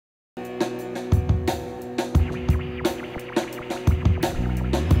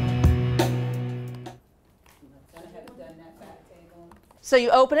So you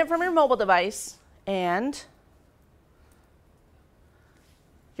open it from your mobile device, and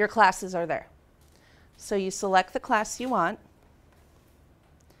your classes are there. So you select the class you want,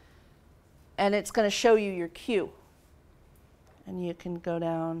 and it's going to show you your queue. And you can go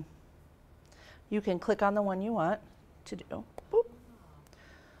down. You can click on the one you want to do. Boop.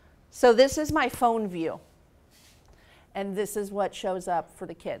 So this is my phone view. And this is what shows up for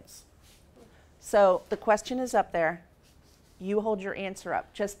the kids. So the question is up there. You hold your answer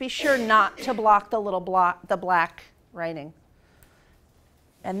up. Just be sure not to block the little the black writing.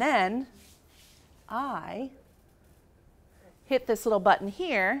 And then I hit this little button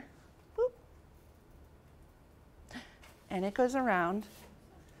here. Boop, and it goes around.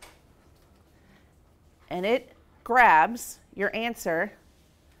 And it grabs your answer.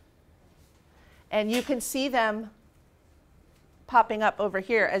 And you can see them popping up over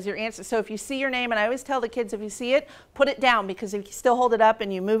here as your answer. So if you see your name, and I always tell the kids, if you see it, put it down, because if you still hold it up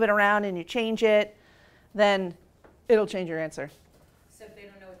and you move it around and you change it, then it'll change your answer. So if they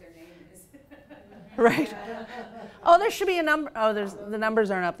don't know what their name is. Right. Oh, there should be a number. Oh, the numbers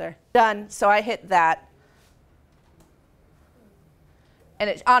aren't up there. Done. So I hit that.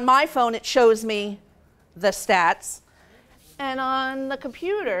 And on my phone, it shows me the stats. And on the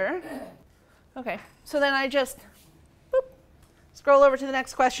computer, okay, so then I just boop, scroll over to the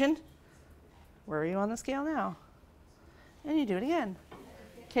next question. Where are you on the scale now? And you do it again.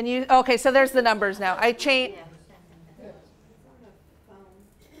 Can you, okay, so there's the numbers now. I change.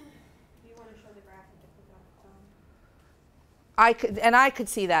 I could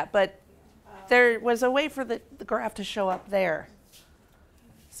see that, but there was a way for the graph to show up there.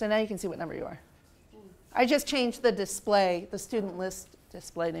 So now you can see what number you are. I just changed the display, the student list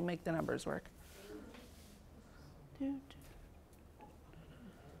display, to make the numbers work.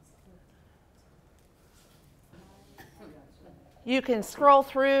 You can scroll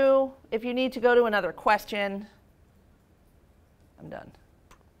through if you need to go to another question. I'm done.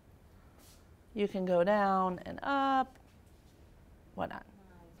 You can go down and up, whatnot.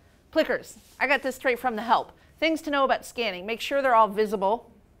 Plickers. I got this straight from the help. Things to know about scanning. Make sure they're all visible.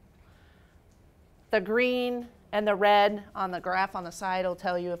 The green and the red on the graph on the side will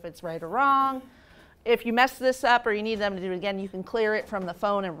tell you if it's right or wrong. If you mess this up or you need them to do it again, you can clear it from the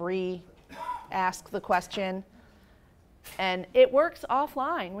phone and re-ask the question. And it works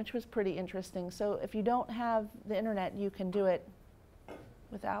offline, which was pretty interesting. So if you don't have the internet, you can do it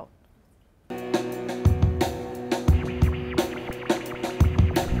without